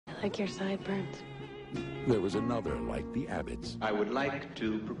like your sideburns. There was another like the Abbotts. I would like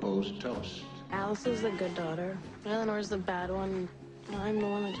to propose a toast. Alice is the good daughter. Eleanor's the bad one. I'm the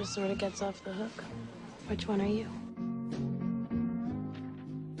one that just sort of gets off the hook. Which one are you?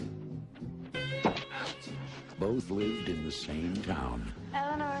 Both lived in the same town,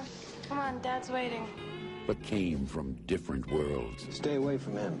 Eleanor, come on, Dad's waiting. but came from different worlds. Stay away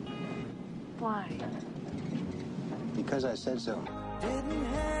from him. Why? Because I said so.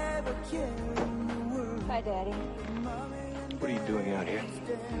 Hi, Daddy. What are you doing out here?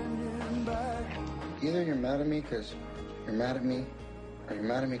 Either you're mad at me because you're mad at me, or you're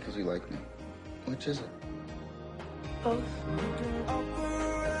mad at me because you like me. Which is it? Both.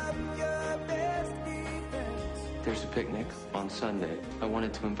 There's a picnic on Sunday. I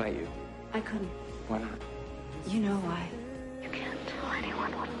wanted to invite you. I couldn't. Why not? You know why? You can't tell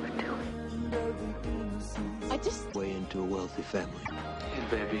anyone what we're doing. I just... Way into a wealthy family. Hey,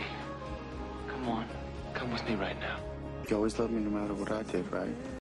 baby. Come on. Come with me right now. You always loved me no matter what I did, right?